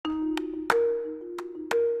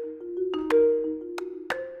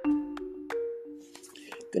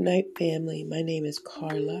Good night, family. My name is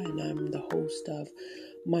Carla, and I'm the host of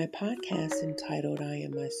my podcast entitled I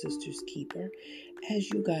Am My Sister's Keeper. As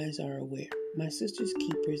you guys are aware, My Sister's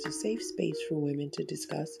Keeper is a safe space for women to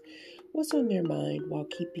discuss what's on their mind while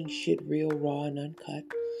keeping shit real, raw, and uncut.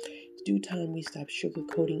 It's due time we stop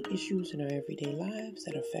sugarcoating issues in our everyday lives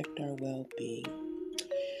that affect our well-being.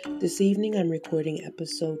 This evening, I'm recording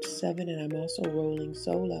episode 7, and I'm also rolling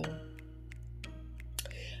solo.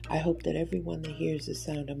 I hope that everyone that hears the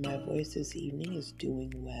sound of my voice this evening is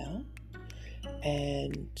doing well.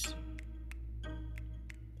 And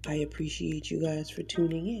I appreciate you guys for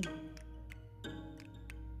tuning in.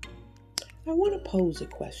 I want to pose a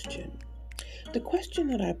question. The question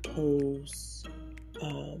that I pose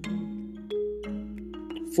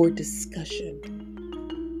for discussion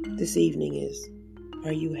this evening is,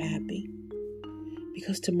 are you happy?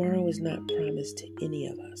 Because tomorrow is not promised to any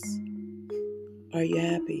of us. Are you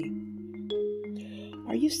happy?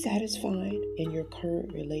 Are you satisfied in your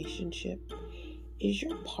current relationship? Is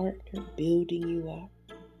your partner building you up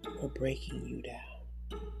or breaking you down?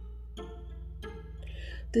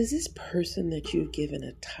 Does this person that you've given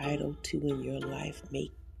a title to in your life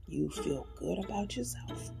make you feel good about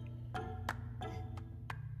yourself?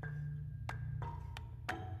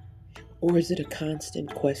 Or is it a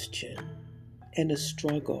constant question and a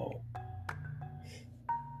struggle?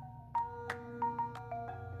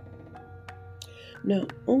 Now,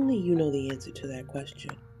 only you know the answer to that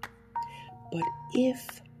question. But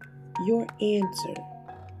if your answer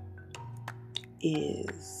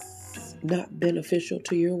is not beneficial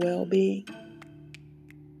to your well-being,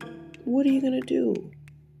 what are you going to do?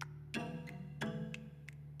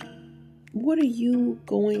 What are you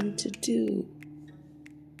going to do?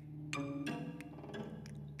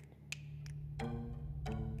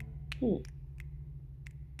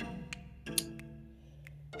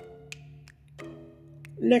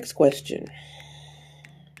 Next question.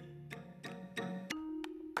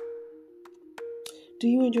 Do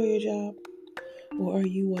you enjoy your job? Or are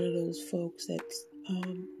you one of those folks that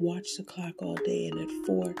watch the clock all day and at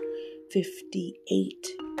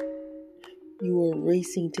 4:58 you are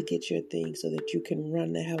racing to get your thing so that you can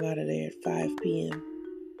run the hell out of there at 5 p.m.?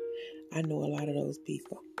 I know a lot of those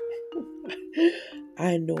people.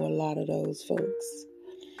 I know a lot of those folks.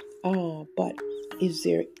 But is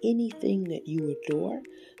there anything that you adore?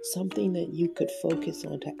 Something that you could focus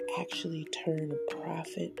on to actually turn a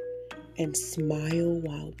profit and smile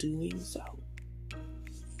while doing so?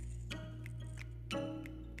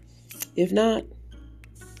 If not,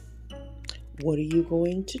 what are you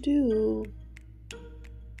going to do?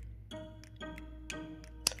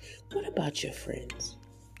 What about your friends?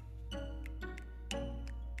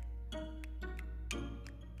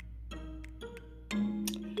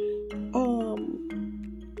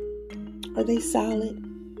 Are they solid?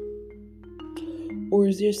 Or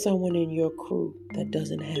is there someone in your crew that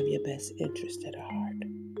doesn't have your best interest at heart?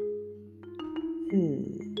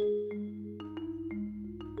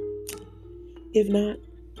 If not,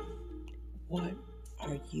 what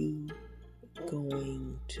are you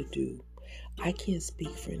going to do? I can't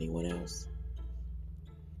speak for anyone else,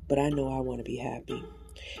 but I know I want to be happy.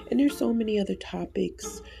 And there's so many other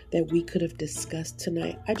topics that we could have discussed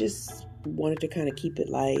tonight. I just wanted to kind of keep it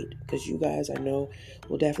light because you guys, I know,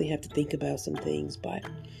 will definitely have to think about some things. But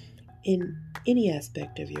in any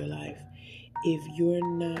aspect of your life, if you're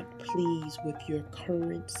not pleased with your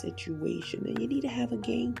current situation, then you need to have a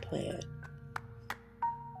game plan.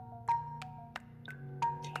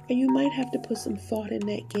 And you might have to put some thought in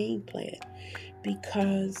that game plan,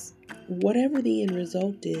 because whatever the end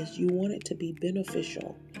result is, you want it to be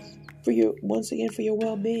beneficial for your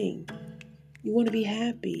well-being. You want to be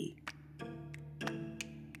happy.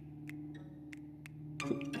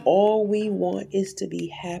 All we want is to be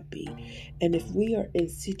happy. And if we are in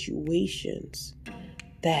situations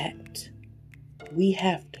that we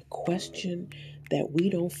have to question, that we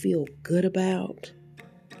don't feel good about,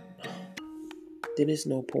 then it's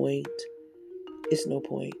no point. It's no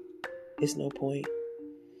point. It's no point.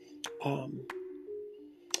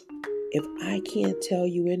 If I can't tell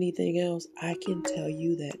you anything else, I can tell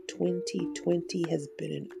you that 2020 has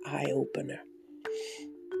been an eye-opener.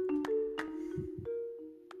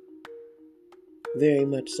 Very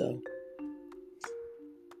much so.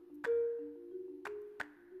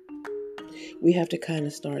 We have to kind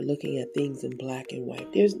of start looking at things in black and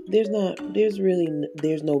white. There's no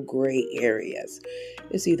gray areas.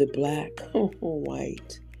 It's either black or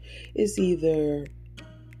white. It's either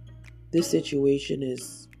this situation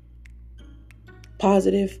is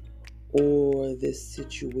positive or this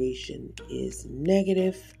situation is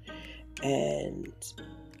negative. And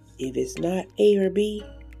if it's not A or B,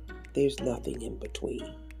 There's nothing in between.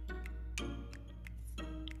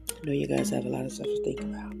 I know you guys have a lot of stuff to think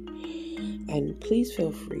about. And please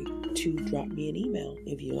feel free to drop me an email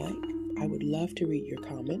if you like. I would love to read your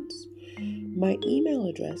comments. My email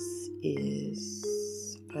address is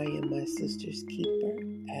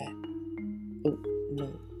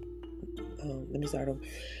let me start over.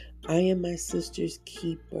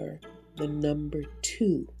 IamMySistersKeeper, the number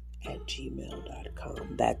 2 at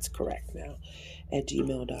gmail.com. That's correct now, at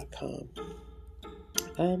gmail.com.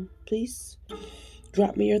 Please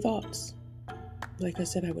drop me your thoughts. Like I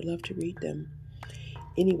said, I would love to read them.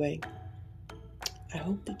 Anyway, I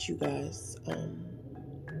hope that you guys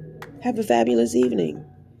have a fabulous evening.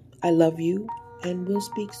 I love you, and we'll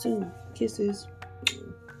speak soon. Kisses.